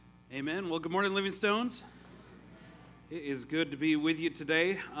Amen. Well, good morning, Living Stones. It is good to be with you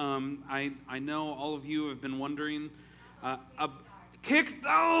today. I know all of you have been wondering. I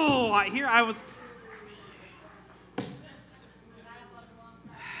was.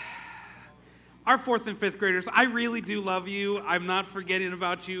 Our fourth and fifth graders, I really do love you. I'm not forgetting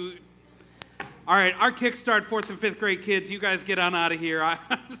about you. All right, our Kickstart fourth and fifth grade kids, you guys get on out of here.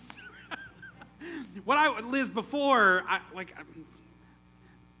 What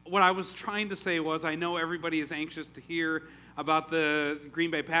I was trying to say was, I know everybody is anxious to hear about the Green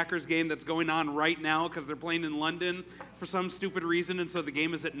Bay Packers game that's going on right now because they're playing in London for some stupid reason, and so the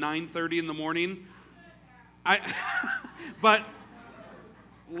game is at 9:30 in the morning. But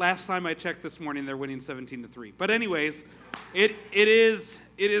last time I checked this morning, they're winning 17-3. But anyways, it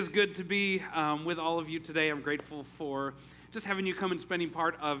is good to be with all of you today. I'm grateful for just having you come and spending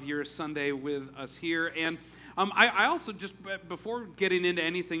part of your Sunday with us here. And I also, just before getting into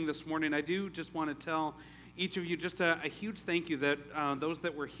anything this morning, I do just want to tell each of you just a huge thank you that those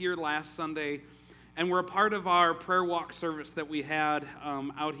that were here last Sunday and were a part of our prayer walk service that we had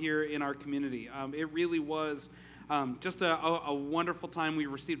out here in our community. It really was just a wonderful time. We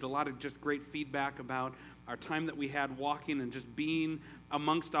received a lot of just great feedback about our time that we had walking and just being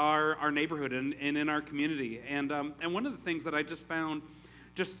amongst our neighborhood and in our community. And one of the things that I just found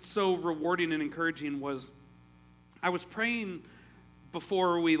just so rewarding and encouraging was I was praying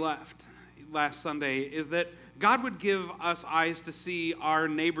before we left last Sunday is that God would give us eyes to see our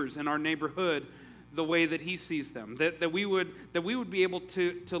neighbors and our neighborhood the way that He sees them, that we would be able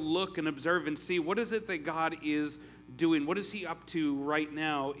to look and observe and see what is it that God is doing, what is He up to right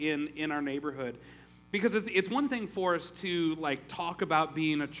now in our neighborhood. Because it's one thing for us to talk about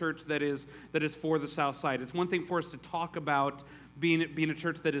being a church that is for the South Side. It's one thing for us to talk about being a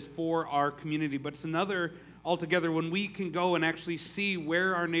church that is for our community, but it's another altogether when we can go and actually see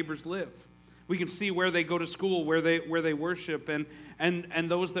where our neighbors live. We can see where they go to school, where they worship, and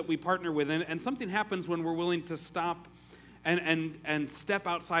those that we partner with. And something happens when we're willing to stop and step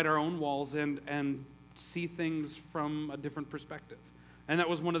outside our own walls and see things from a different perspective. And that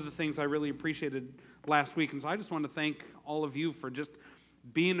was one of the things I really appreciated last week. And so I just want to thank all of you for just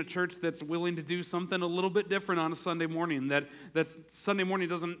being a church that's willing to do something a little bit different on a Sunday morning. That Sunday morning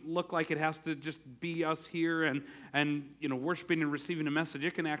doesn't look like it has to just be us here and worshiping and receiving a message.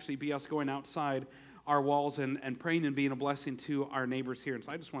 It can actually be us going outside our walls and praying and being a blessing to our neighbors here. And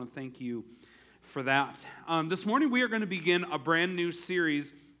so I just want to thank you for that. This morning we are going to begin a brand new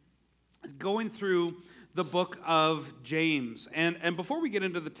series going through the book of James. And before we get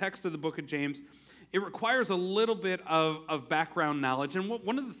into the text of the book of James, it requires a little bit of background knowledge. And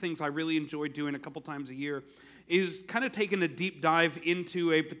one of the things I really enjoy doing a couple times a year is kind of taking a deep dive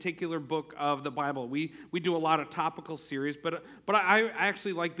into a particular book of the Bible. We do a lot of topical series, but I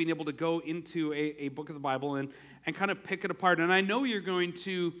actually like being able to go into a book of the Bible and kind of pick it apart. And I know you're going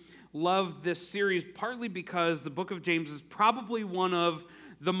to love this series partly because the book of James is probably one of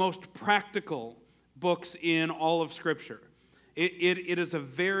the most practical books in all of Scripture. It is a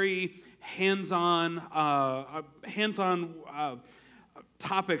very hands-on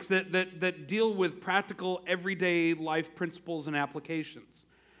topics that deal with practical everyday life principles and applications,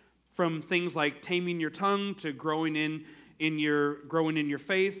 from things like taming your tongue to growing in your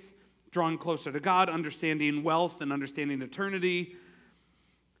faith, drawing closer to God, understanding wealth and understanding eternity,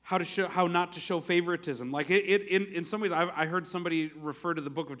 how not to show favoritism. In some ways, I heard somebody refer to the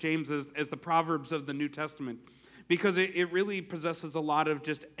book of James as the Proverbs of the New Testament, because it really possesses a lot of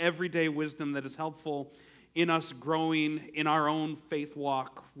just everyday wisdom that is helpful in us growing in our own faith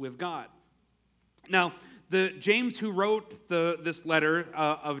walk with God. Now, the James who wrote this letter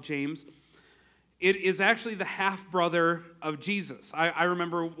of James, it is actually the half-brother of Jesus. I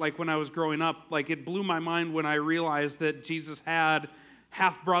remember when I was growing up, it blew my mind when I realized that Jesus had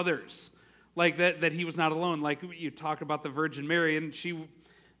half-brothers, that he was not alone. You talk about the Virgin Mary, and she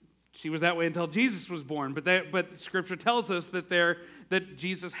was that way until Jesus was born. But Scripture tells us that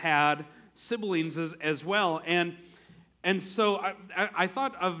Jesus had siblings as well. And so I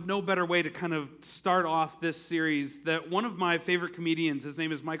thought of no better way to kind of start off this series that one of my favorite comedians, his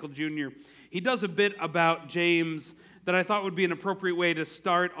name is Michael Jr., he does a bit about James that I thought would be an appropriate way to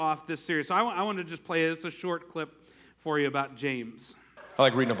start off this series. So I want to just play a short clip for you about James. I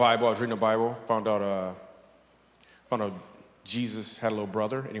like reading the Bible. I was reading the Bible, found out Jesus had a little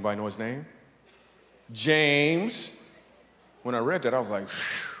brother. Anybody know his name? James. When I read that, I was like,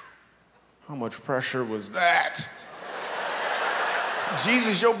 how much pressure was that?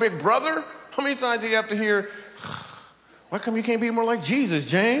 Jesus, your big brother? How many times do you have to hear, why come you can't be more like Jesus,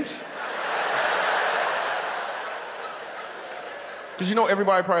 James? Because you know,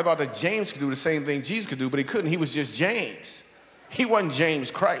 everybody probably thought that James could do the same thing Jesus could do, but he couldn't. He was just James. He wasn't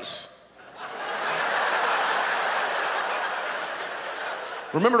James Christ.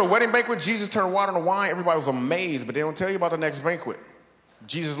 Remember the wedding banquet? Jesus turned water into wine. Everybody was amazed, but they don't tell you about the next banquet.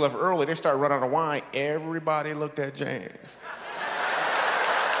 Jesus left early. They started running out of wine. Everybody looked at James.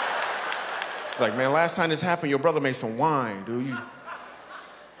 It's like, man, last time this happened, your brother made some wine, dude.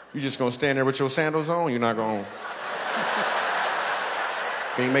 You just gonna stand there with your sandals on? You're not gonna...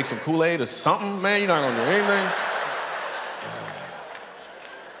 Can you make some Kool-Aid or something? Man, you're not gonna do anything.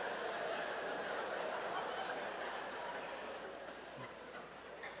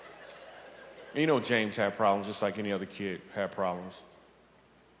 You know, James had problems just like any other kid had problems.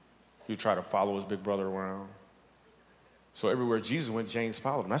 He would try to follow his big brother around. So everywhere Jesus went, James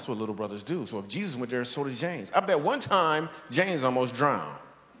followed him. That's what little brothers do. So if Jesus went there, so did James. I bet one time, James almost drowned.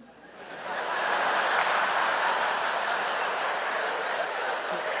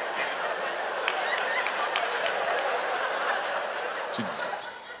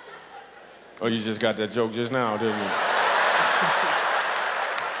 Oh, you just got that joke just now, didn't you?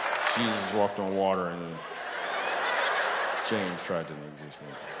 Jesus walked on water and James tried to just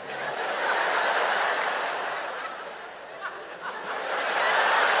make it.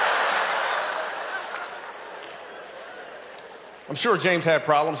 I'm sure James had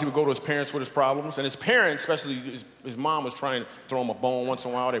problems. He would go to his parents with his problems. And his parents, especially his mom, was trying to throw him a bone once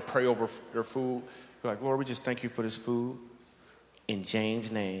in a while. They'd pray over their food. They're like, Lord, we just thank you for this food. In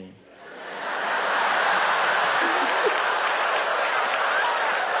James' name.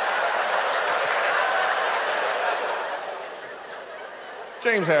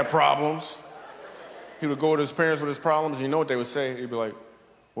 James had problems. He would go to his parents with his problems, and you know what they would say? He'd be like,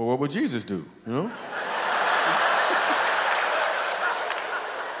 well, what would Jesus do, you know?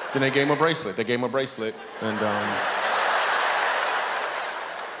 Then they gave him a bracelet. And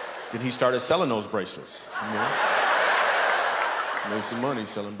then he started selling those bracelets, you know? Made some money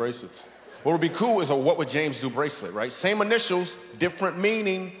selling bracelets. What would be cool is a what would James do bracelet, right? Same initials, different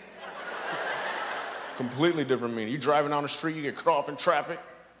meaning. Completely different meaning. You driving down the street, you get cut off in traffic.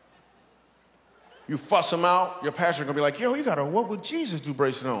 You fuss him out, your pastor gonna be like, yo, you got a what would Jesus do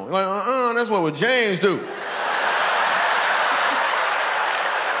bracelet on? You're like, that's what would James do.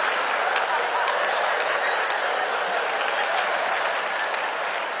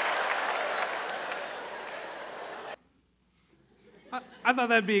 I thought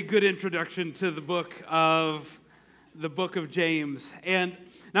that'd be a good introduction to the book of James. And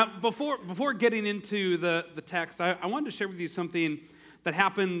now, before getting into the text, I wanted to share with you something that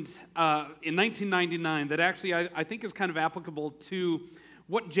happened in 1999 that actually I think is kind of applicable to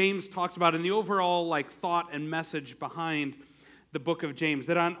what James talks about and the overall thought and message behind the book of James.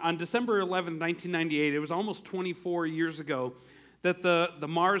 That on December 11, 1998, it was almost 24 years ago, that the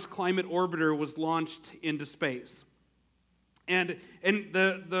Mars Climate Orbiter was launched into space. And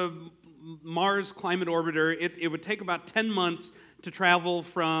the Mars Climate Orbiter, it would take about 10 months to travel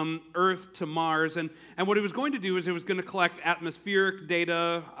from Earth to Mars. And what it was going to do is it was going to collect atmospheric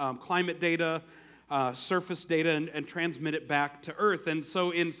data, climate data, surface data, and transmit it back to Earth. And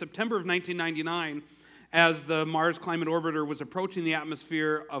so in September of 1999, as the Mars Climate Orbiter was approaching the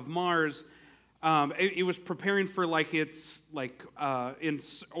atmosphere of Mars, it was preparing for its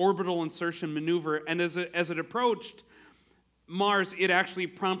orbital insertion maneuver. And as it approached Mars, it actually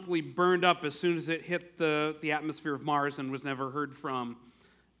promptly burned up as soon as it hit the atmosphere of Mars and was never heard from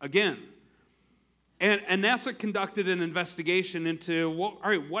again. And NASA conducted an investigation into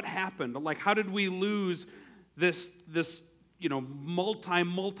what happened? How did we lose this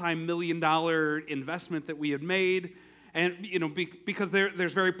multi-million-dollar investment that we had made? And because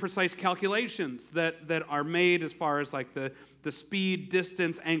there's very precise calculations that are made as far as the speed,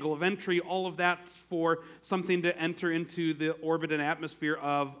 distance, angle of entry, all of that for something to enter into the orbit and atmosphere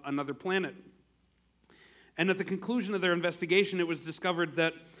of another planet. And at the conclusion of their investigation, it was discovered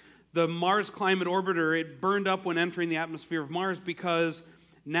that the Mars Climate Orbiter, it burned up when entering the atmosphere of Mars because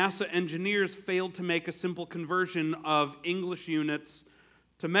NASA engineers failed to make a simple conversion of English units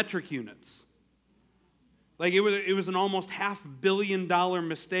to metric units. It was an almost $500 million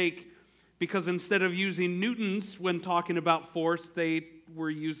mistake because instead of using newtons when talking about force, they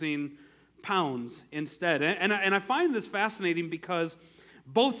were using pounds instead. And I find this fascinating because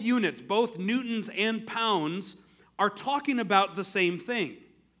both units, both newtons and pounds, are talking about the same thing.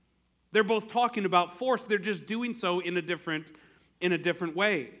 They're both talking about force. They're just doing so in a different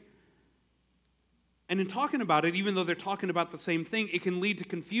way. And in talking about it, even though they're talking about the same thing, it can lead to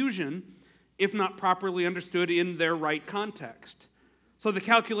confusion if not properly understood in their right context. So the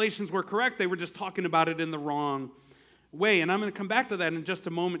calculations were correct, they were just talking about it in the wrong way. And I'm going to come back to that in just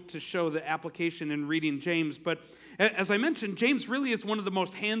a moment to show the application in reading James. But as I mentioned, James really is one of the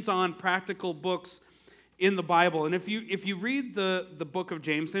most hands-on, practical books in the Bible. And if you read the book of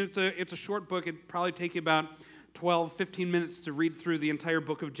James, and it's a short book, it'd probably take you about 12, 15 minutes to read through the entire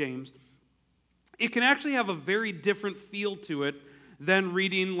book of James. It can actually have a very different feel to it than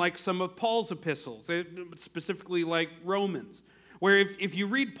reading like some of Paul's epistles, specifically like Romans. Where if you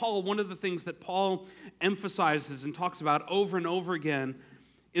read Paul, one of the things that Paul emphasizes and talks about over and over again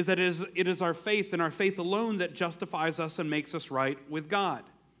is that it is our faith and our faith alone that justifies us and makes us right with God.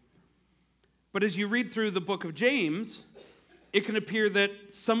 But as you read through the book of James, it can appear that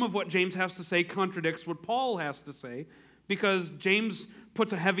some of what James has to say contradicts what Paul has to say, because James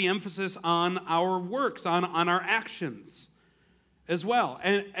puts a heavy emphasis on our works, on our actions as well.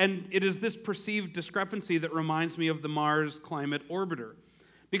 And it is this perceived discrepancy that reminds me of the Mars Climate Orbiter,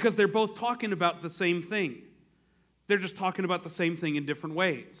 because they're both talking about the same thing. They're just talking about the same thing in different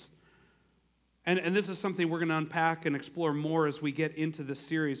ways. And this is something we're going to unpack and explore more as we get into this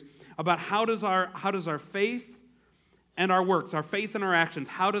series about how does our faith and our works, our faith and our actions,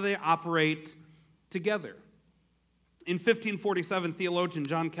 how do they operate together? In 1547, theologian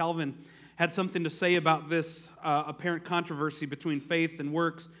John Calvin had something to say about this apparent controversy between faith and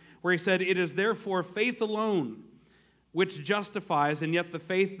works, where he said, "It is therefore faith alone which justifies, and yet the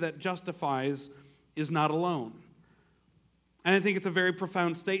faith that justifies is not alone." And I think it's a very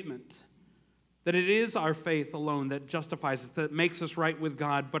profound statement, that it is our faith alone that justifies us, that makes us right with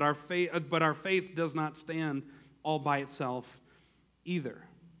God, but our faith does not stand all by itself either.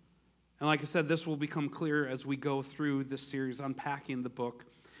 And like I said, this will become clear as we go through this series, unpacking the book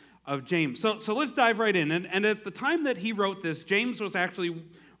of James. So let's dive right in. And at the time that he wrote this, James was actually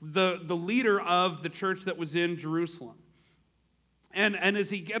the leader of the church that was in Jerusalem. And as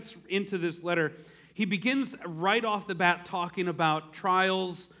he gets into this letter, he begins right off the bat talking about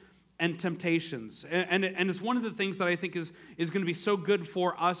trials and temptations. And it's one of the things that I think is going to be so good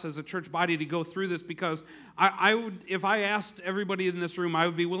for us as a church body to go through this, because I would, if I asked everybody in this room, I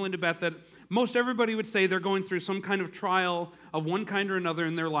would be willing to bet that most everybody would say they're going through some kind of trial of one kind or another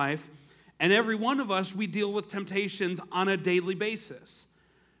in their life. And every one of us, we deal with temptations on a daily basis.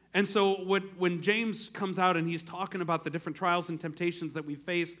 And so when James comes out and he's talking about the different trials and temptations that we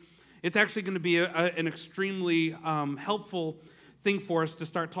face, it's actually going to be an extremely helpful thing for us to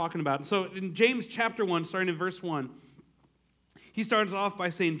start talking about. So in James chapter 1, starting in verse 1, he starts off by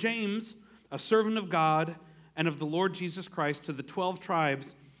saying, "James, a servant of God and of the Lord Jesus Christ, to the 12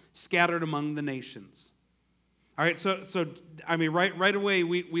 tribes scattered among the nations." All right, so I mean, right away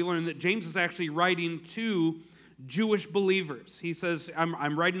we learn that James is actually writing to Jewish believers. He says,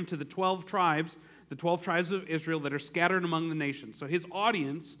 I'm writing to the 12 tribes of Israel that are scattered among the nations. So his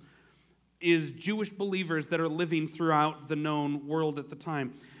audience is Jewish believers that are living throughout the known world at the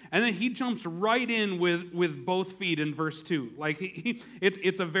time. And then he jumps right in with both feet in verse 2. Like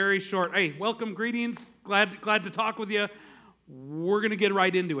it's a very short, "Hey, welcome, greetings, glad to talk with you." We're going to get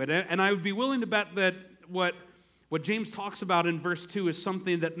right into it. And I would be willing to bet that what James talks about in verse 2 is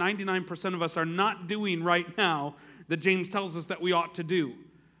something that 99% of us are not doing right now that James tells us that we ought to do.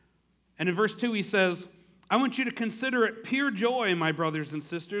 And in verse 2 he says, "I want you to consider it pure joy, my brothers and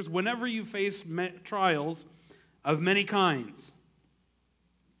sisters, whenever you face trials of many kinds."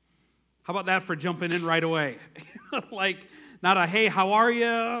 How about that for jumping in right away? Like, not a, "Hey, how are you?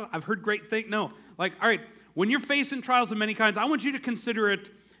 I've heard great things." No, like, all right, when you're facing trials of many kinds, I want you to consider it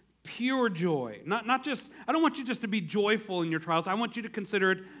pure joy. Not just, I don't want you just to be joyful in your trials. I want you to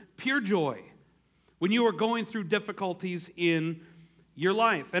consider it pure joy when you are going through difficulties in your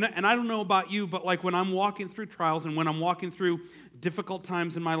life. And I don't know about you, but like when I'm walking through trials and when I'm walking through difficult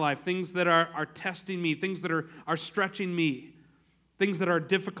times in my life, things that are testing me, things that are stretching me, things that are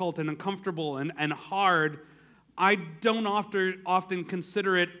difficult and uncomfortable and hard, I don't often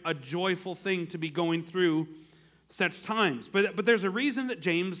consider it a joyful thing to be going through such times. But there's a reason that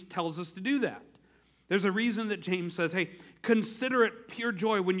James tells us to do that. There's a reason that James says, "Hey, consider it pure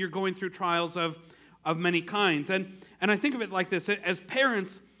joy when you're going through trials of many kinds." And I think of it like this. As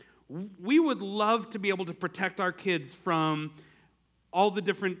parents, we would love to be able to protect our kids from all the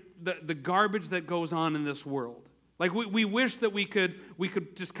different, the garbage that goes on in this world. Like we wish that we could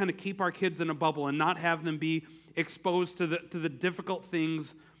just kind of keep our kids in a bubble and not have them be exposed to the difficult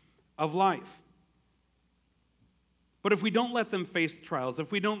things of life. But if we don't let them face trials,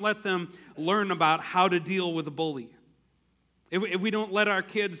 if we don't let them learn about how to deal with a bully, if we don't let our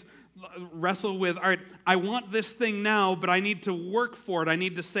kids wrestle with, all right, I want this thing now, but I need to work for it. I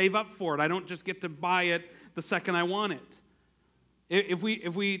need to save up for it. I don't just get to buy it the second I want it. If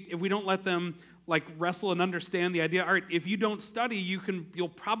we don't let them like wrestle and understand the idea, all right, if you don't study, you'll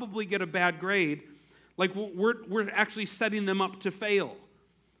probably get a bad grade. Like we're actually setting them up to fail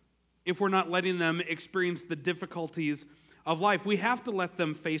if we're not letting them experience the difficulties of life. We have to let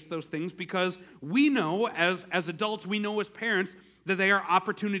them face those things because we know as adults, we know as parents that they are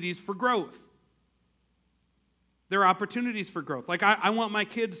opportunities for growth. They're opportunities for growth. Like I want my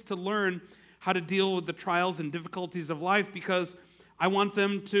kids to learn how to deal with the trials and difficulties of life because I want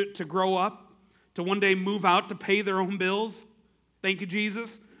them to grow up, to one day move out to pay their own bills. Thank you,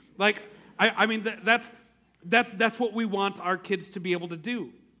 Jesus. Like, I mean, that's what we want our kids to be able to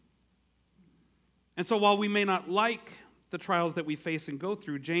do. And so while we may not like the trials that we face and go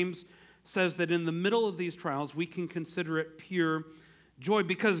through, James says that in the middle of these trials, we can consider it pure joy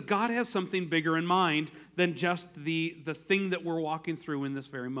because God has something bigger in mind than just the thing that we're walking through in this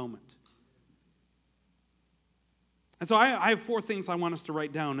very moment. And so I have 4 things I want us to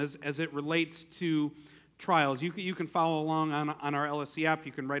write down as it relates to trials. You can follow along on our LSC app.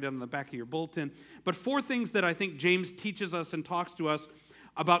 You can write it on the back of your bulletin. But 4 things that I think James teaches us and talks to us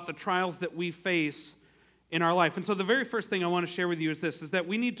about the trials that we face in our life. And so the very first thing I want to share with you is this, is that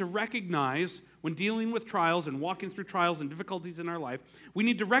we need to recognize when dealing with trials and walking through trials and difficulties in our life, we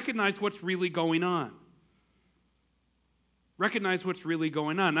need to recognize what's really going on. Recognize what's really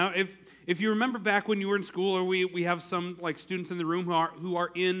going on. Now, if you remember back when you were in school, or we have some like students in the room who are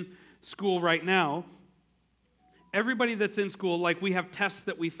in school right now, everybody that's in school, like we have tests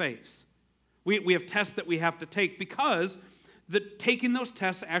that we face. We have tests that we have to take because taking those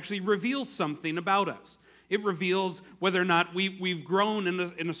tests actually reveals something about us. It reveals whether or not we've grown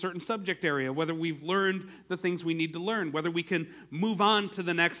in a certain subject area, whether we've learned the things we need to learn, whether we can move on to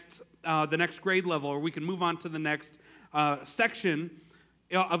the next grade level, or we can move on to the next section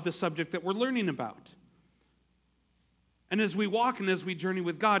of the subject that we're learning about. And as we walk and as we journey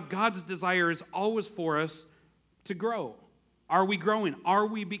with God, God's desire is always for us to grow. Are we growing? Are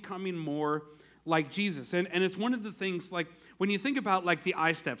we becoming more like Jesus? And it's one of the things, like when you think about like the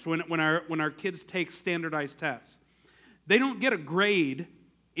I-STEPS, when our kids take standardized tests, they don't get a grade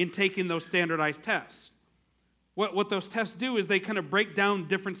in taking those standardized tests. What those tests do is they kind of break down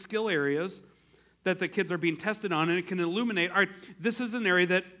different skill areas that the kids are being tested on, and it can illuminate, all right, this is an area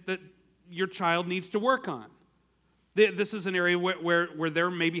that your child needs to work on. This is an area where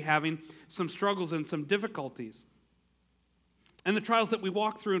they're maybe having some struggles and some difficulties. And the trials that we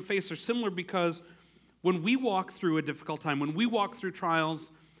walk through and face are similar because when we walk through a difficult time, when we walk through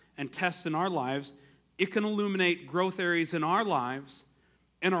trials and tests in our lives, it can illuminate growth areas in our lives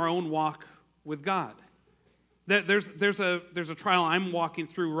and our own walk with God. There's a trial I'm walking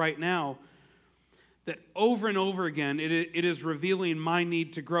through right now that over and over again, it is revealing my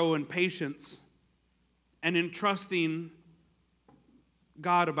need to grow in patience and in trusting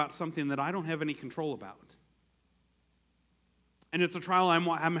God about something that I don't have any control about. And it's a trial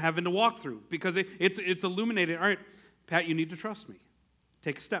I'm having to walk through because it's illuminated. All right, Pat, you need to trust me.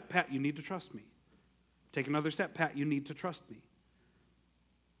 Take a step. Pat, you need to trust me. Take another step. Pat, you need to trust me.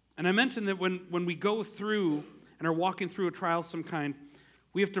 And I mentioned that when we go through and are walking through a trial of some kind,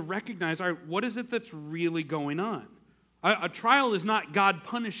 we have to recognize, all right, what is it that's really going on? A trial is not God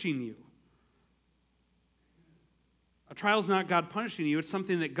punishing you. A trial is not God punishing you. It's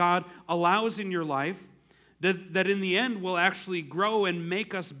something that God allows in your life that in the end will actually grow and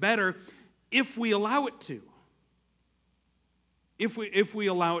make us better if we allow it to. If we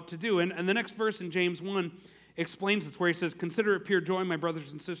allow it to do. And the next verse in James 1 explains this, where he says, "Consider it pure joy, my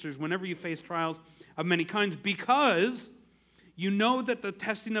brothers and sisters, whenever you face trials of many kinds, because you know that the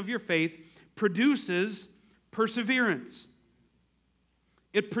testing of your faith produces perseverance."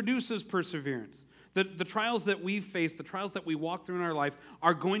 It produces perseverance. The trials that we face, the trials that we walk through in our life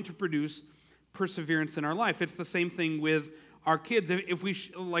are going to produce perseverance in our life. It's the same thing with our kids. If we,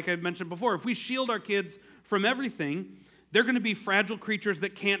 like I mentioned before, if we shield our kids from everything, they're going to be fragile creatures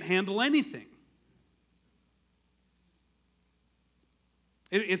that can't handle anything.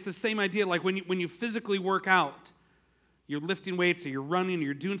 It's the same idea, like when you physically work out, you're lifting weights or you're running or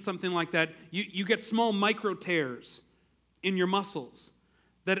you're doing something like that, you get small micro tears in your muscles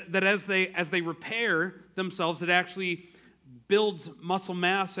that as they repair themselves, it actually builds muscle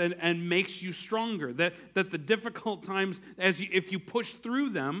mass and makes you stronger. That the difficult times, if you push through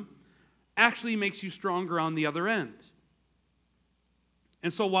them, actually makes you stronger on the other end.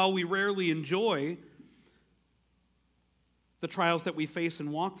 And so while we rarely enjoy the trials that we face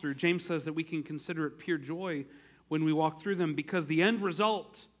and walk through, James says that we can consider it pure joy when we walk through them because the end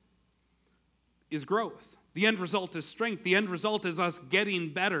result is growth. The end result is strength. The end result is us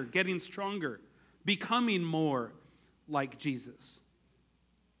getting better, getting stronger, becoming more like Jesus.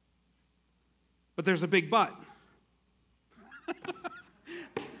 But there's a big but.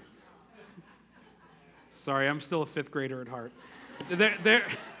 Sorry, I'm still a fifth grader at heart. There.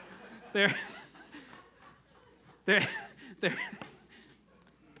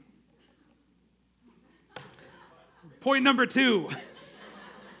 Point number 2.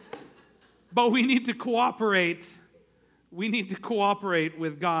 But we need to cooperate. We need to cooperate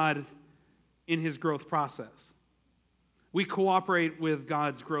with God in his growth process. We cooperate with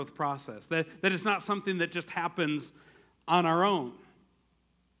God's growth process. That is not something that just happens on our own.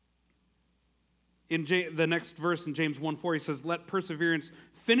 In the next verse in James 1:4, he says, let perseverance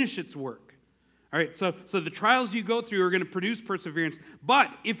finish its work. All right, so the trials you go through are going to produce perseverance.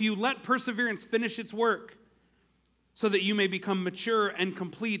 But if you let perseverance finish its work, so that you may become mature and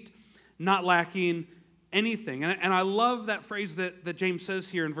complete, not lacking anything. And I love that phrase that James says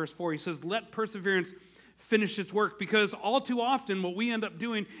here in verse 4. He says, let perseverance finish its work, because all too often what we end up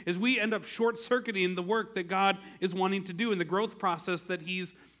doing is we end up short-circuiting the work that God is wanting to do in the growth process that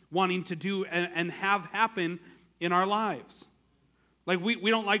he's wanting to do and have happen in our lives. Like we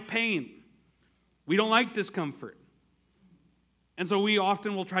don't like pain. We don't like discomfort. And so we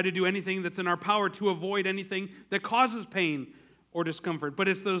often will try to do anything that's in our power to avoid anything that causes pain or discomfort. But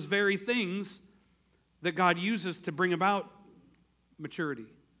it's those very things that God uses to bring about maturity,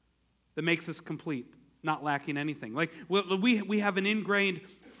 that makes us complete, not lacking anything. Like we have an ingrained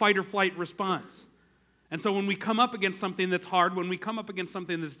fight or flight response. And so when we come up against something that's hard, when we come up against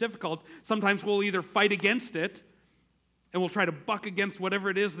something that's difficult, sometimes we'll either fight against it and we'll try to buck against whatever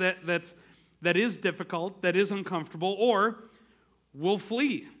it is that is difficult, that is uncomfortable, or we'll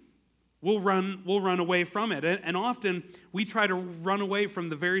flee. We'll run away from it. And often we try to run away from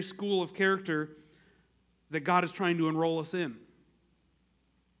the very school of character that God is trying to enroll us in.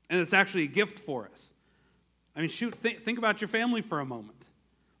 And it's actually a gift for us. I mean, think about your family for a moment.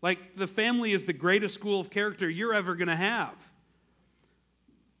 Like, the family is the greatest school of character you're ever going to have.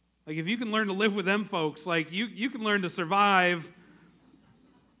 Like, if you can learn to live with them folks, like, you can learn to survive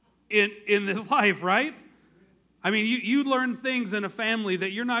in this life, right? I mean, you learn things in a family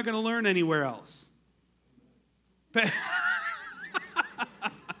that you're not going to learn anywhere else.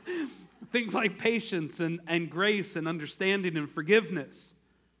 Things like patience and grace and understanding and forgiveness.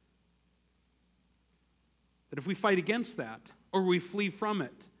 That if we fight against that, or we flee from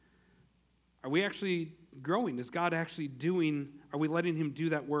it, are we actually growing? Is God actually are we letting him do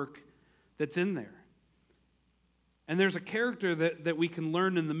that work that's in there? And there's a character that we can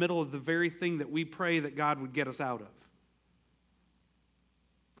learn in the middle of the very thing that we pray that God would get us out of.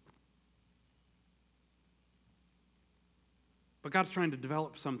 But God's trying to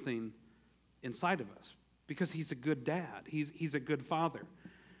develop something inside of us because he's a good dad. He's a good father.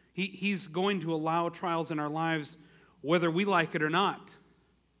 He's going to allow trials in our lives whether we like it or not,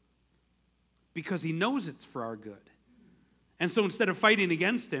 because he knows it's for our good. And so instead of fighting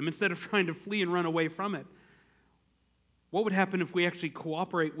against him, instead of trying to flee and run away from it, what would happen if we actually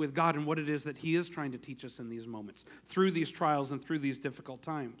cooperate with God in what it is that he is trying to teach us in these moments, through these trials and through these difficult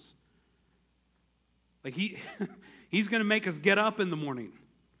times? Like he's going to make us get up in the morning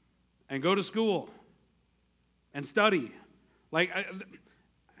and go to school and study. Like,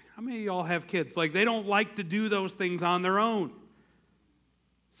 how many of y'all have kids? Like, they don't like to do those things on their own.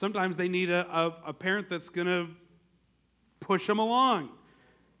 Sometimes they need a parent that's going to push them along.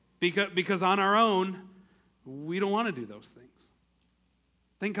 Because on our own, we don't want to do those things.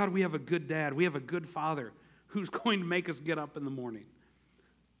 Thank God we have a good dad. We have a good father who's going to make us get up in the morning,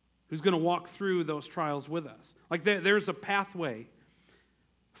 who's going to walk through those trials with us. Like there's a pathway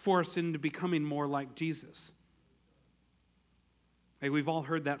for us into becoming more like Jesus. Like we've all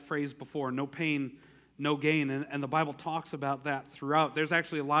heard that phrase before, no pain, no gain, and the Bible talks about that throughout. There's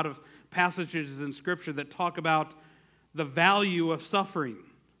actually a lot of passages in Scripture that talk about the value of suffering.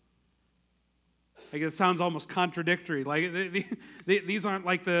 Like it sounds almost contradictory. Like these aren't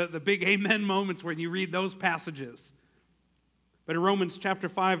like the big amen moments when you read those passages. But in Romans chapter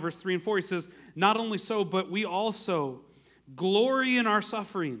 5, verse 3 and 4, he says, not only so, but we also glory in our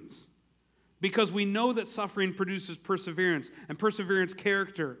sufferings, because we know that suffering produces perseverance, and perseverance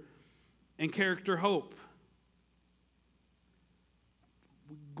character, and character hope.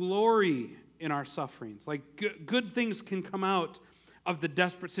 We glory in our sufferings. Like good things can come out of the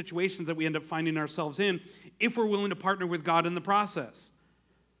desperate situations that we end up finding ourselves in if we're willing to partner with God in the process.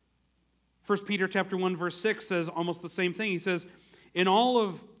 1 Peter chapter 1, verse 6 says almost the same thing. He says, in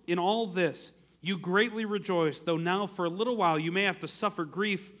all this, you greatly rejoice, though now for a little while you may have to suffer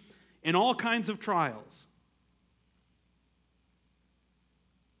grief in all kinds of trials.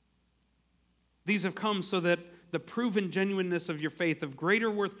 These have come so that the proven genuineness of your faith, of greater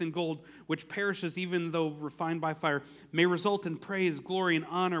worth than gold, which perishes even though refined by fire, may result in praise, glory, and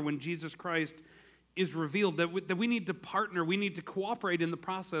honor when Jesus Christ is revealed. That we need to partner, we need to cooperate in the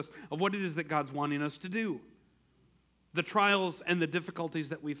process of what it is that God's wanting us to do. The trials and the difficulties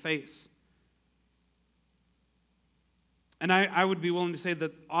that we face. And I would be willing to say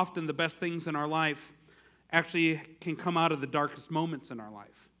that often the best things in our life actually can come out of the darkest moments in our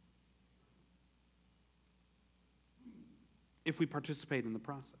life, if we participate in the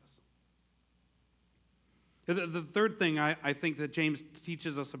process. The third thing I think that James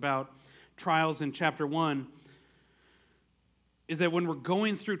teaches us about trials in chapter 1 is that when we're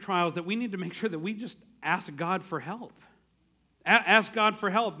going through trials, that we need to make sure that we just ask God for help. Ask God for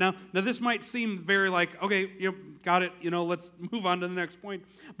help. Now this might seem very like, okay, got it, let's move on to the next point.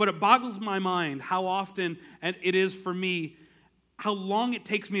 But it boggles my mind how often, and it is for me, how long it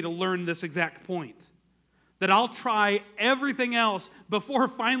takes me to learn this exact point. That I'll try everything else before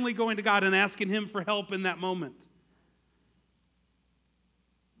finally going to God and asking Him for help in that moment.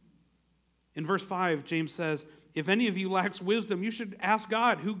 In verse 5, James says, if any of you lacks wisdom, you should ask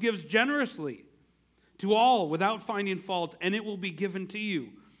God, who gives generously to all without finding fault, and it will be given to you.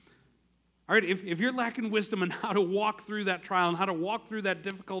 All right, if you're lacking wisdom on how to walk through that trial and how to walk through that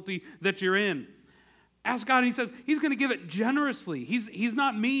difficulty that you're in, ask God. He says He's going to give it generously. He's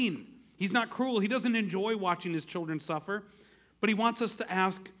not mean. He's not cruel. He doesn't enjoy watching His children suffer, but He wants us to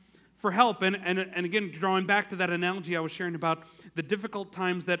ask for help. And again, drawing back to that analogy I was sharing about the difficult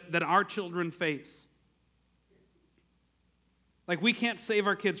times that our children face. Like, we can't save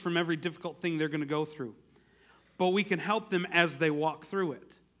our kids from every difficult thing they're going to go through, but we can help them as they walk through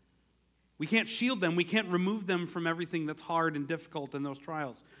it. We can't shield them. We can't remove them from everything that's hard and difficult in those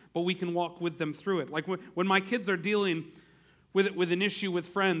trials, but we can walk with them through it. Like when my kids are dealing with an issue with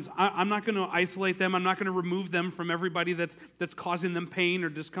friends, I'm not going to isolate them. I'm not going to remove them from everybody that's causing them pain or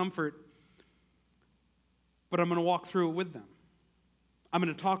discomfort, but I'm going to walk through it with them. I'm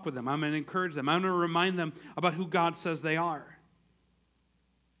going to talk with them. I'm going to encourage them. I'm going to remind them about who God says they are.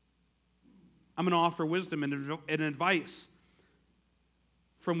 I'm going to offer wisdom and advice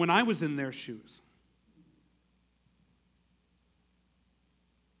from when I was in their shoes.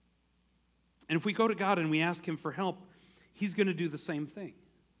 And if we go to God and we ask Him for help, He's going to do the same thing.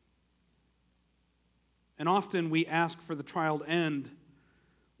 And often we ask for the trial to end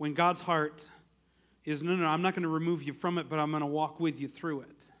when God's heart is, no, I'm not going to remove you from it, but I'm going to walk with you through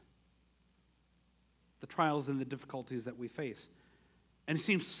it. The trials and the difficulties that we face. And it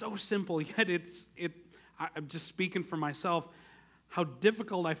seems so simple, yet I'm just speaking for myself, how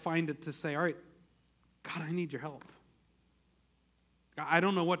difficult I find it to say, all right, God, I need your help. I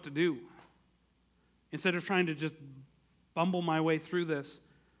don't know what to do. Instead of trying to just bumble my way through this,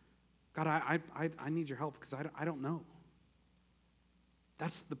 God, I need your help because I don't know.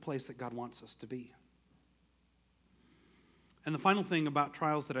 That's the place that God wants us to be. And the final thing about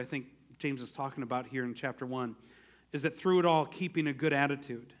trials that I think James is talking about here in chapter 1 is that through it all, keeping a good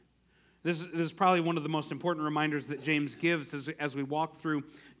attitude. This is probably one of the most important reminders that James gives as we walk through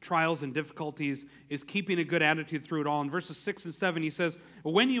trials and difficulties, is keeping a good attitude through it all. In verses 6 and 7, he says,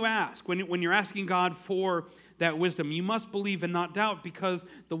 when you ask, when you're asking God for that wisdom, you must believe and not doubt, because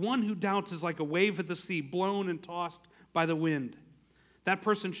the one who doubts is like a wave of the sea, blown and tossed by the wind. That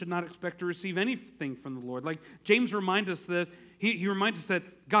person should not expect to receive anything from the Lord. Like James reminds us that he reminds us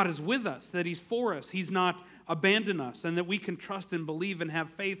that God is with us, that He's for us, He's not abandoned us, and that we can trust and believe and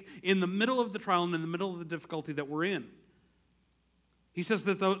have faith in the middle of the trial and in the middle of the difficulty that we're in. He says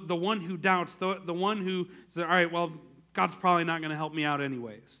that the one who doubts, the one who says, all right, well, God's probably not going to help me out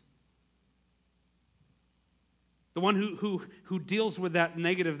anyways. The one who deals with that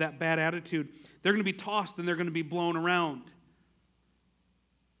negative, that bad attitude, they're going to be tossed and they're going to be blown around.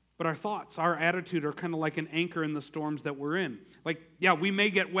 But our thoughts, our attitude are kind of like an anchor in the storms that we're in. Like, yeah, we may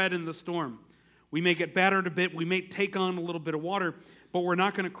get wet in the storm. We may get battered a bit. We may take on a little bit of water, but we're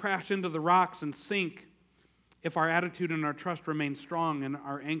not going to crash into the rocks and sink if our attitude and our trust remain strong and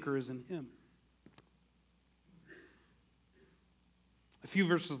our anchor is in Him. A few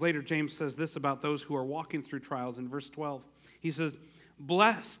verses later, James says this about those who are walking through trials. In verse 12, he says,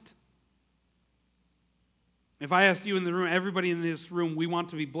 blessed. If I asked you in the room, everybody in this room, we want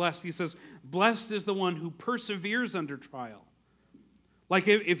to be blessed. He says, blessed is the one who perseveres under trial. Like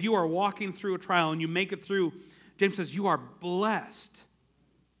if you are walking through a trial and you make it through, James says you are blessed.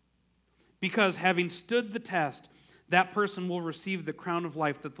 Because having stood the test, that person will receive the crown of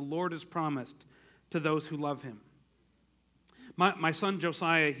life that the Lord has promised to those who love Him. My son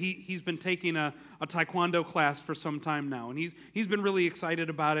Josiah, he's been taking a taekwondo class for some time now, and he's been really excited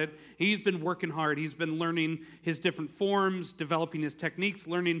about it. He's been working hard. He's been learning his different forms, developing his techniques,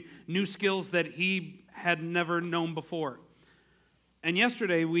 learning new skills that he had never known before. And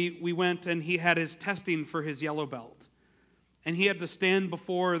yesterday we went and he had his testing for his yellow belt. And he had to stand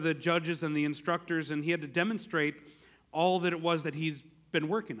before the judges and the instructors, and he had to demonstrate all that it was that he's been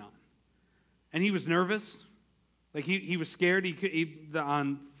working on. And he was nervous. Like he was scared.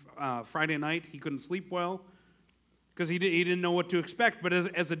 On Friday night, he couldn't sleep well because he didn't know what to expect. But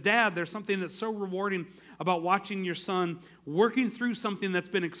as a dad, there's something that's so rewarding about watching your son working through something that's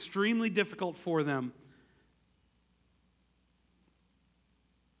been extremely difficult for them.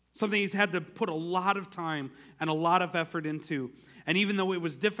 Something he's had to put a lot of time and a lot of effort into. And even though it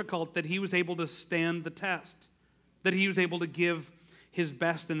was difficult, that he was able to stand the test, that he was able to give his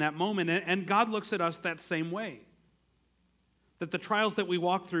best in that moment. And God looks at us that same way. That the trials that we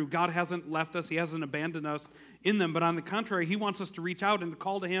walk through, God hasn't left us, He hasn't abandoned us in them, but on the contrary, He wants us to reach out and to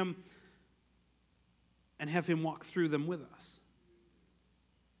call to Him and have Him walk through them with us.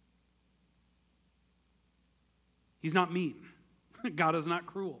 He's not mean. God is not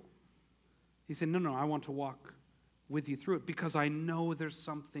cruel. He said, no, I want to walk with you through it because I know there's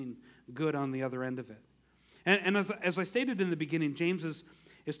something good on the other end of it. And as I stated in the beginning, James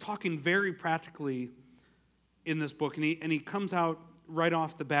is talking very practically in this book, and he comes out right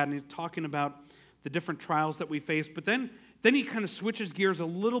off the bat, and he's talking about the different trials that we face, but then he kind of switches gears a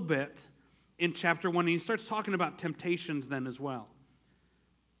little bit in chapter 1, and he starts talking about temptations then as well.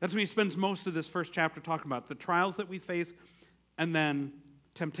 That's what he spends most of this first chapter talking about, the trials that we face, and then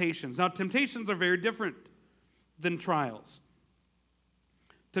temptations. Now, temptations are very different than trials.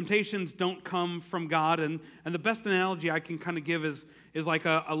 Temptations don't come from God, and the best analogy I can kind of give is like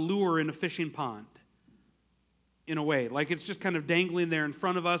a lure in a fishing pond, in a way. Like it's just kind of dangling there in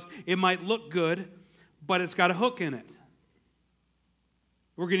front of us. It might look good, but it's got a hook in it.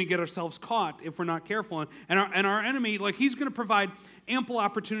 We're going to get ourselves caught if we're not careful. And our enemy, like he's going to provide ample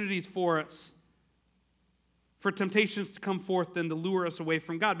opportunities for us, for temptations to come forth and to lure us away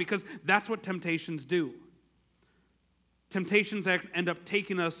from God, because that's what temptations do. Temptations end up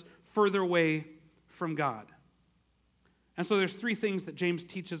taking us further away from God. And so there's three things that James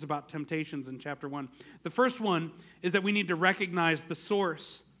teaches about temptations in chapter 1. The first one is that we need to recognize the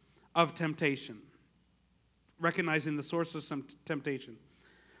source of temptation. Recognizing the source of some temptation.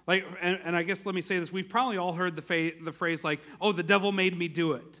 Like, and I guess let me say this, we've probably all heard the phrase like, oh, the devil made me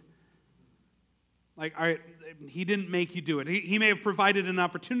do it. Like, all right, he didn't make you do it. He may have provided an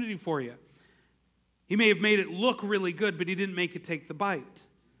opportunity for you. He may have made it look really good, but he didn't make you take the bite.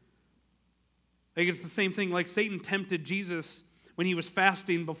 Like it's the same thing, like Satan tempted Jesus when he was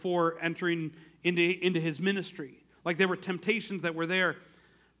fasting before entering into his ministry. Like there were temptations that were there,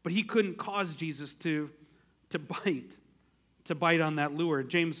 but he couldn't cause Jesus to bite on that lure.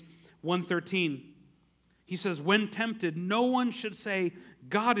 James 1:13, he says, when tempted, no one should say,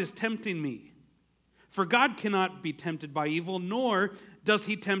 God is tempting me. For God cannot be tempted by evil, nor does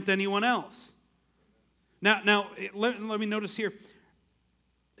he tempt anyone else. Now let me notice here,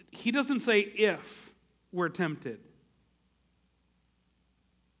 he doesn't say if we're tempted.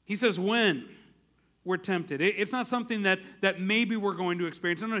 He says when we're tempted. It's not something that maybe we're going to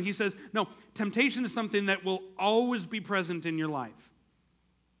experience. No, he says, no, temptation is something that will always be present in your life.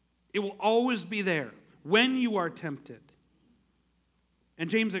 It will always be there when you are tempted. And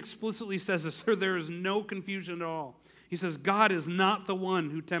James explicitly says this, so there is no confusion at all. He says, God is not the one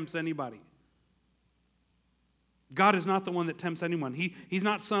who tempts anybody. God is not the one that tempts anyone. He's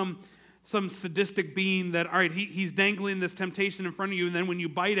not some sadistic being that, all right, he's dangling this temptation in front of you, and then when you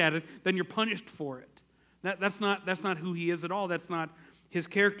bite at it, then you're punished for it. That's not who he is at all. That's not his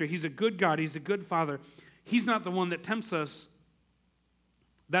character. He's a good God. He's a good Father. He's not the one that tempts us.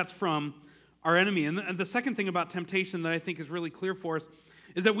 That's from our enemy. And the second thing about temptation that I think is really clear for us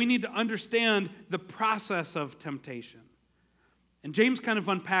is that we need to understand the process of temptation. And James kind of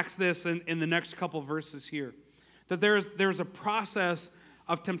unpacks this in the next couple verses here. That there's a process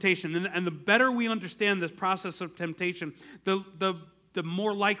of temptation. And the better we understand this process of temptation, the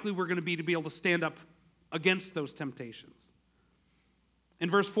more likely we're going to be able to stand up against those temptations.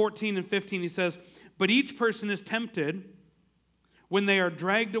 In verse 14 and 15, he says, but each person is tempted when they are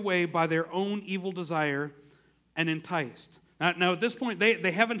dragged away by their own evil desire and enticed. Now at this point,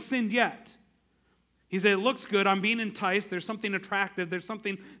 they haven't sinned yet. He said, it looks good, I'm being enticed, there's something attractive, there's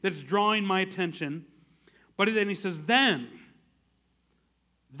something that's drawing my attention. But then he says, then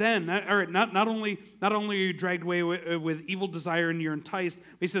Then, all right, not only are you dragged away with evil desire and you're enticed,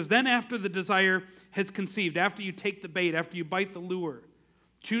 but he says, then after the desire has conceived, after you take the bait, after you bite the lure,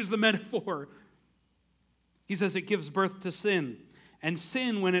 choose the metaphor, he says it gives birth to sin. And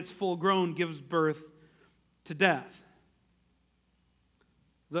sin, when it's full grown, gives birth to death.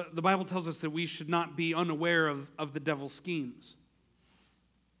 The Bible tells us that we should not be unaware of the devil's schemes.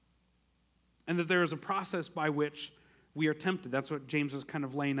 And that there is a process by which we are tempted. That's what James is kind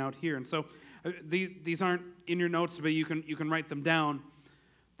of laying out here. And so these aren't in your notes, but you can write them down.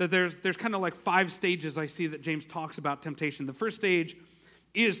 That there's kind of like 5 stages I see that James talks about temptation. The first stage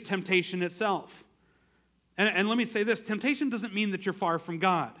is temptation itself. And let me say this, temptation doesn't mean that you're far from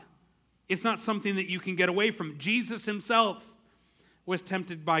God. It's not something that you can get away from. Jesus himself was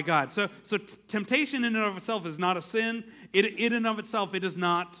tempted by God. So temptation in and of itself is not a sin. In and of itself, it is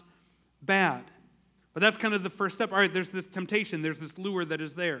not bad. But that's kind of the first step. All right, there's this temptation. There's this lure that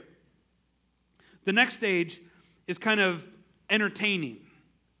is there. The next stage is kind of entertaining.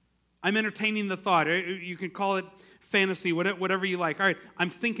 I'm entertaining the thought. You can call it fantasy, whatever you like. All right, I'm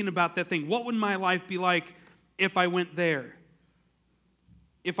thinking about that thing. What would my life be like if I went there?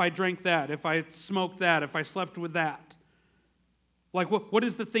 If I drank that? If I smoked that? If I slept with that? Like, what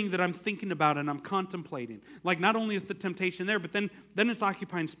is the thing that I'm thinking about and I'm contemplating? Like, not only is the temptation there, but then it's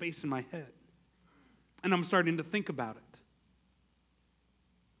occupying space in my head. And I'm starting to think about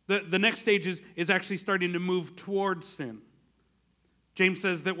it. The next stage is actually starting to move towards sin. James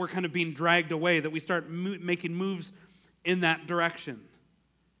says that we're kind of being dragged away, that we start making moves in that direction.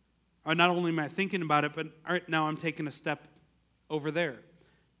 Not only am I thinking about it, but all right, now I'm taking a step over there.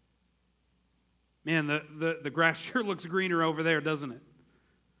 Man, the grass sure looks greener over there, doesn't it?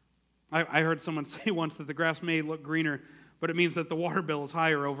 I heard someone say once that the grass may look greener, but it means that the water bill is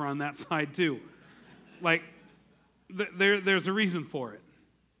higher over on that side too. Like, there's a reason for it.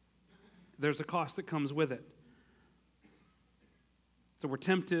 There's a cost that comes with it. So we're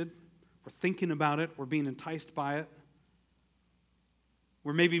tempted, we're thinking about it, we're being enticed by it.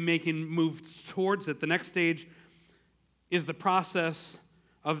 We're maybe making moves towards it. The next stage is the process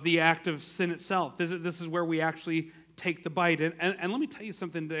of the act of sin itself. This is where we actually take the bite. And let me tell you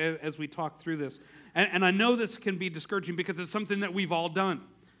something as we talk through this. And I know this can be discouraging because it's something that we've all done.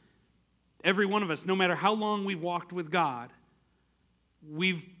 Every one of us, no matter how long we've walked with God,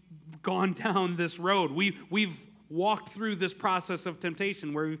 we've gone down this road. We've walked through this process of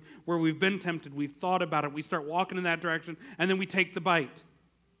temptation where we've been tempted, we've thought about it, we start walking in that direction, and then we take the bite.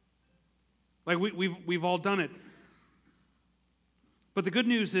 Like we've all done it. But the good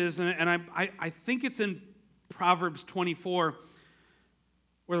news is, and I think it's in Proverbs 24,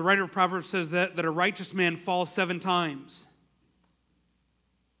 where the writer of Proverbs says that a righteous man falls 7 times.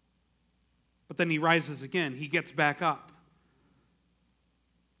 But then he rises again. He gets back up.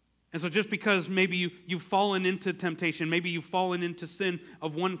 And so just because maybe you've fallen into temptation, maybe you've fallen into sin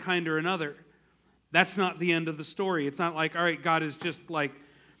of one kind or another, that's not the end of the story. It's not like, all right, God is just like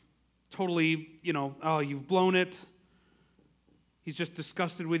totally, oh, you've blown it. He's just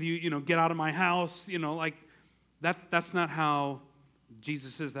disgusted with you, get out of my house, like that's not how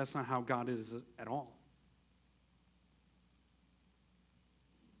Jesus is. That's not how God is at all.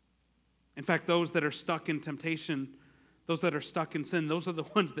 In fact, those that are stuck in temptation, those that are stuck in sin, those are the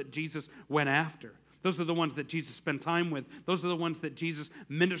ones that Jesus went after. Those are the ones that Jesus spent time with. Those are the ones that Jesus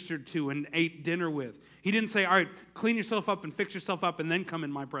ministered to and ate dinner with. He didn't say, all right, clean yourself up and fix yourself up and then come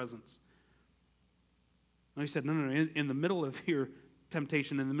in my presence. No, he said, no. In the middle of your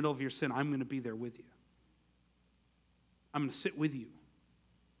temptation, in the middle of your sin, I'm going to be there with you. I'm going to sit with you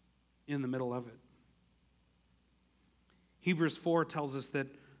in the middle of it. Hebrews 4 tells us that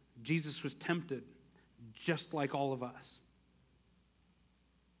Jesus was tempted just like all of us.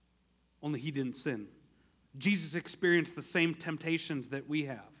 Only he didn't sin. Jesus experienced the same temptations that we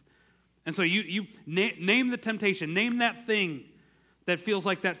have. And so you name the temptation. Name that thing that feels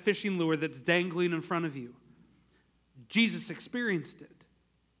like that fishing lure that's dangling in front of you. Jesus experienced it.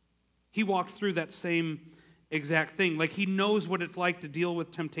 He walked through that same exact thing. Like he knows what it's like to deal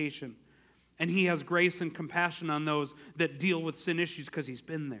with temptation. And he has grace and compassion on those that deal with sin issues because he's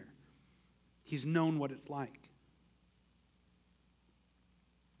been there. He's known what it's like.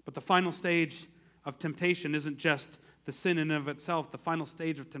 But the final stage of temptation isn't just the sin in and of itself. The final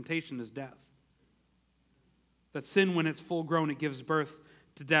stage of temptation is death. That sin, when it's full grown, it gives birth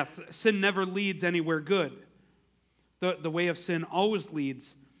to death. Sin never leads anywhere good. The way of sin always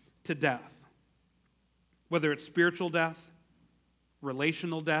leads to death. Whether it's spiritual death,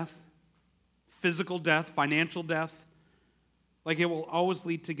 relational death, physical death, financial death. Like it will always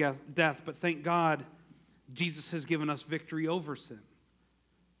lead to death. But thank God, Jesus has given us victory over sin.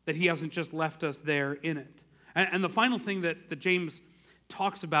 that he hasn't just left us there in it. And the final thing that James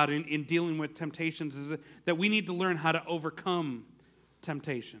talks about in dealing with temptations is that we need to learn how to overcome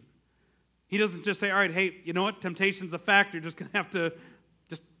temptation. He doesn't just say, all right, hey, you know what? Temptation's a fact. You're just going to have to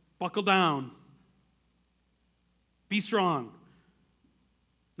just buckle down. Be strong.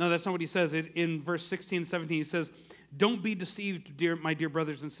 No, that's not what he says. In verse 16 and 17, he says, don't be deceived, my dear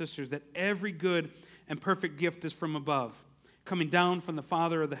brothers and sisters, that every good and perfect gift is from above, coming down from the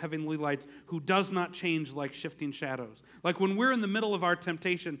Father of the heavenly lights, who does not change like shifting shadows. Like when we're in the middle of our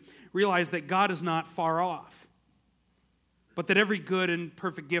temptation, realize that God is not far off, but that every good and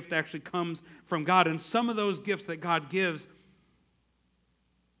perfect gift actually comes from God. And some of those gifts that God gives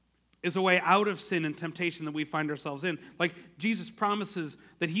is a way out of sin and temptation that we find ourselves in. Like Jesus promises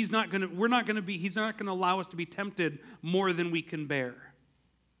that He's not going to allow us to be tempted more than we can bear.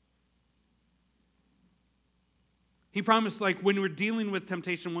 He promised, like when we're dealing with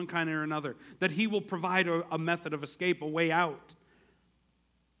temptation one kind or another, that He will provide a method of escape, a way out.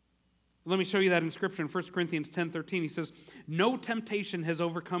 Let me show you that in Scripture in 1 Corinthians 10:13. He says, no temptation has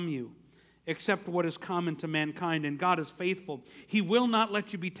overcome you, except what is common to mankind, and God is faithful. He will not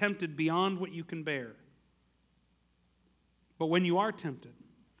let you be tempted beyond what you can bear. But when you are tempted,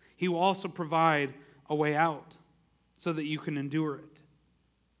 He will also provide a way out so that you can endure it.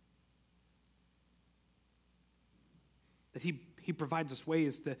 That He provides us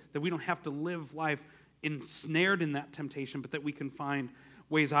ways that we don't have to live life ensnared in that temptation, but that we can find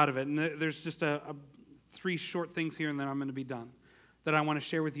ways out of it. And there's just three short things here, and then I'm going to be done, that I want to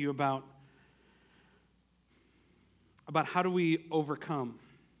share with you about how do we overcome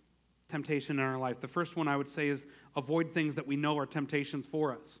temptation in our life. The first one I would say is avoid things that we know are temptations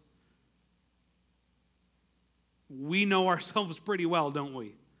for us. We know ourselves pretty well, don't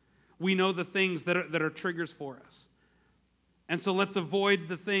we? We know the things that are triggers for us. And so let's avoid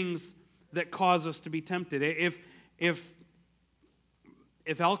the things that cause us to be tempted. If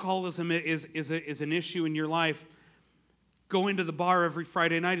alcoholism is an issue in your life, going to the bar every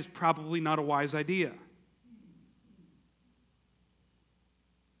Friday night is probably not a wise idea.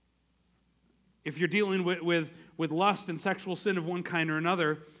 If you're dealing with lust and sexual sin of one kind or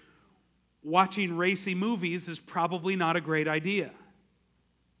another, watching racy movies is probably not a great idea.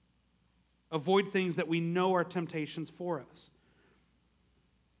 Avoid things that we know are temptations for us.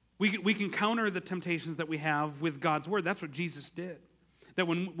 We can counter the temptations that we have with God's Word. That's what Jesus did. That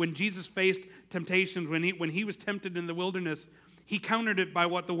when Jesus faced temptations, when he was tempted in the wilderness, He countered it by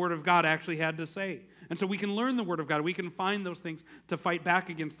what the Word of God actually had to say. And so we can learn the Word of God. We can find those things to fight back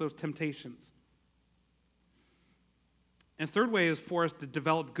against those temptations. And third way is for us to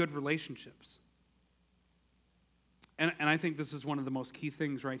develop good relationships. And I think this is one of the most key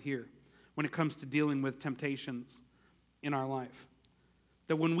things right here when it comes to dealing with temptations in our life.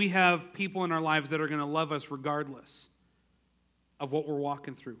 That when we have people in our lives that are going to love us regardless of what we're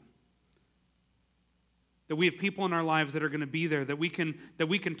walking through, that we have people in our lives that are going to be there, that we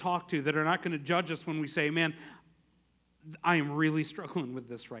can talk to, that are not going to judge us when we say, man, I am really struggling with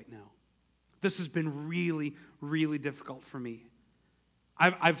this right now. This has been really, really difficult for me.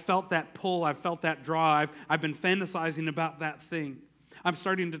 I've felt that pull. I've felt that draw. I've been fantasizing about that thing. I'm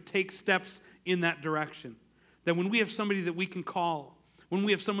starting to take steps in that direction. That when we have somebody that we can call, when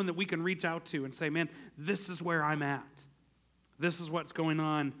we have someone that we can reach out to and say, man, this is where I'm at. This is what's going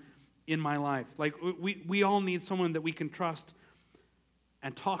on in my life. Like we all need someone that we can trust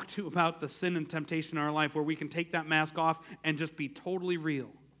and talk to about the sin and temptation in our life, where we can take that mask off and just be totally real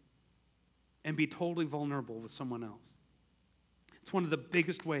and be totally vulnerable with someone else. It's one of the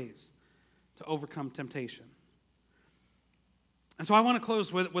biggest ways to overcome temptation. And so I want to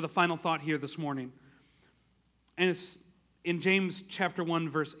close with a final thought here this morning. And it's in James chapter 1,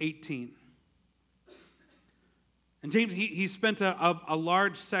 verse 18. And James, he spent a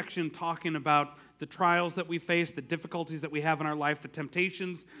large section talking about the trials that we face, the difficulties that we have in our life, the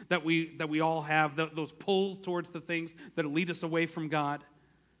temptations that we all have, those pulls towards the things that lead us away from God.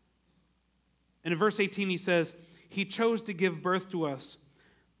 And in verse 18 he says, He chose to give birth to us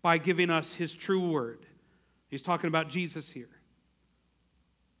by giving us His true word. He's talking about Jesus here.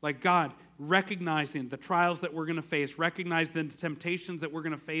 Like God recognizing the trials that we're going to face, recognizing the temptations that we're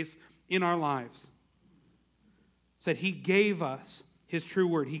going to face in our lives. Said He gave us His true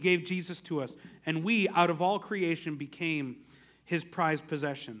word. He gave Jesus to us. And we, out of all creation, became His prized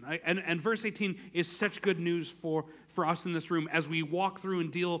possession. And verse 18 is such good news for us in this room as we walk through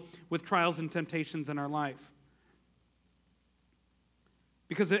and deal with trials and temptations in our life.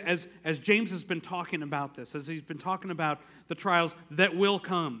 Because as James has been talking about this, as he's been talking about the trials that will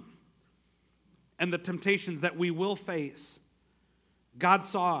come and the temptations that we will face, God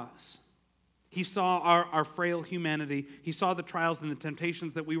saw us. He saw our frail humanity. He saw the trials and the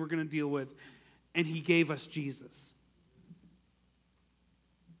temptations that we were going to deal with, and He gave us Jesus.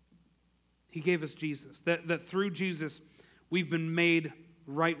 He gave us Jesus. That through Jesus, we've been made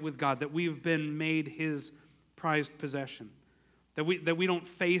right with God, that we've been made His prized possession, that we don't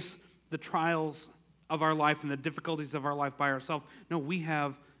face the trials of our life and the difficulties of our life by ourselves. No, we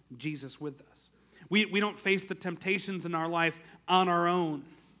have Jesus with us. We don't face the temptations in our life on our own,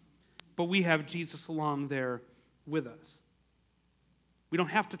 but we have Jesus along there with us. We don't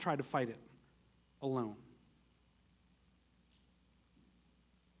have to try to fight it alone.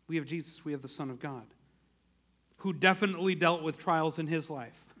 We have Jesus, we have the Son of God, who definitely dealt with trials in His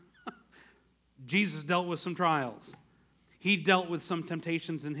life. Jesus dealt with some trials. He dealt with some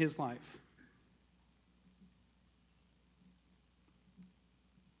temptations in His life.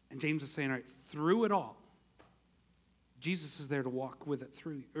 And James is saying, all right, through it all, Jesus is there to walk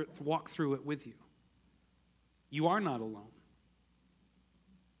through it with you. You are not alone.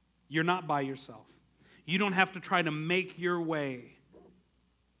 You're not by yourself. You don't have to try to make your way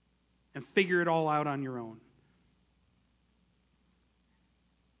and figure it all out on your own.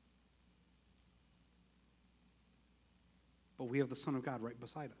 But we have the Son of God right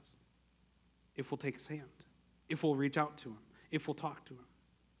beside us. If we'll take His hand, if we'll reach out to Him, if we'll talk to Him.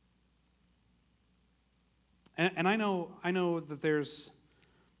 And I know that there's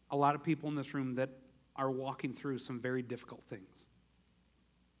a lot of people in this room that are walking through some very difficult things,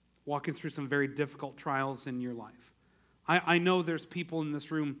 walking through some very difficult trials in your life. I know there's people in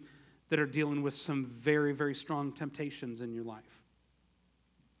this room that are dealing with some very, very strong temptations in your life.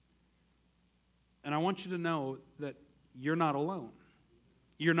 And I want you to know that you're not alone.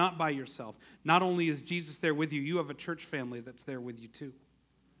 You're not by yourself. Not only is Jesus there with you, you have a church family that's there with you too.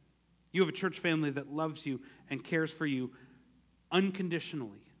 You have a church family that loves you and cares for you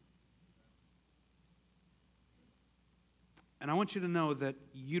unconditionally. And I want you to know that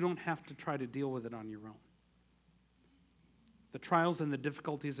you don't have to try to deal with it on your own. The trials and the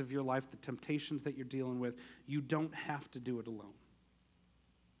difficulties of your life, the temptations that you're dealing with, you don't have to do it alone.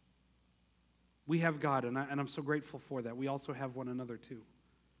 We have God, and I'm so grateful for that. We also have one another too.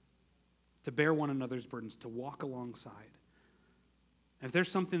 To bear one another's burdens, to walk alongside. If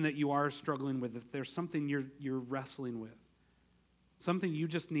there's something that you are struggling with, if there's something you're wrestling with, something you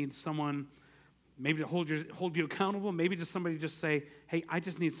just need someone maybe to hold you accountable, maybe just somebody just say, hey, I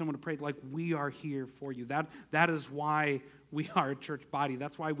just need someone to pray. Like, we are here for you. That is why we are a church body.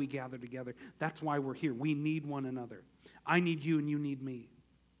 That's why we gather together. That's why we're here. We need one another. I need you and you need me.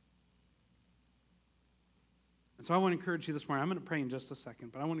 And so I want to encourage you this morning. I'm going to pray in just a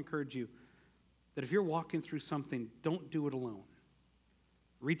second, but I want to encourage you that if you're walking through something, don't do it alone.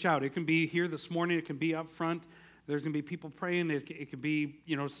 Reach out. It can be here this morning. It can be up front. There's going to be people praying. It could be,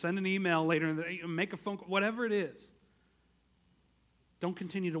 send an email later, make a phone call, whatever it is. Don't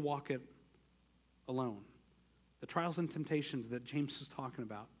continue to walk it alone. The trials and temptations that James is talking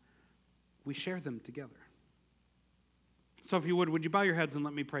about, we share them together. So if you would you bow your heads and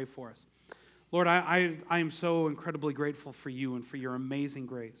let me pray for us. Lord, I am so incredibly grateful for you and for your amazing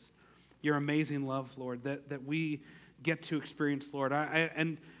grace, your amazing love, Lord, that we get to experience, Lord.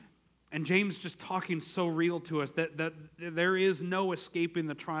 And James just talking so real to us that there is no escaping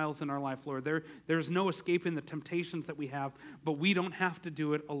the trials in our life, Lord. There's no escaping the temptations that we have, but we don't have to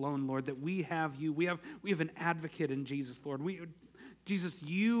do it alone, Lord, that we have you. We have an advocate in Jesus, Lord. Jesus,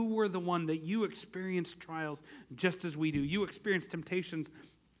 you were the one that you experienced trials just as we do. You experienced temptations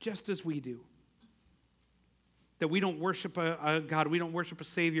just as we do. That we don't worship a God, we don't worship a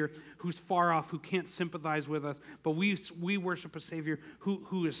Savior who's far off, who can't sympathize with us, but we worship a Savior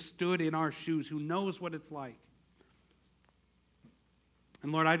who has stood in our shoes, who knows what it's like.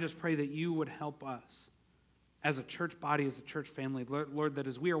 And Lord, I just pray that you would help us as a church body, as a church family, Lord, that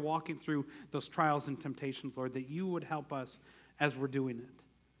as we are walking through those trials and temptations, Lord, that you would help us as we're doing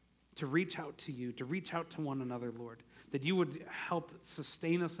it, to reach out to you, to reach out to one another, Lord, that you would help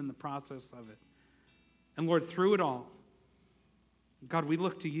sustain us in the process of it. And Lord, through it all, God, we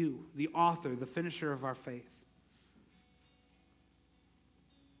look to you, the author, the finisher of our faith.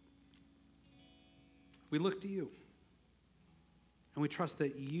 We look to you. And we trust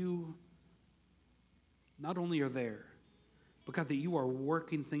that you not only are there, but God, that you are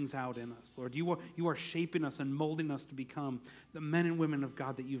working things out in us, Lord. You are shaping us and molding us to become the men and women of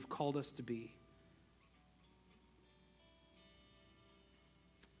God that you've called us to be.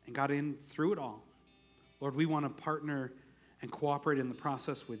 And God, through it all, Lord, we want to partner and cooperate in the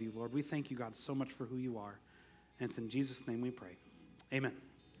process with you, Lord. We thank you, God, so much for who you are. And it's in Jesus' name we pray. Amen.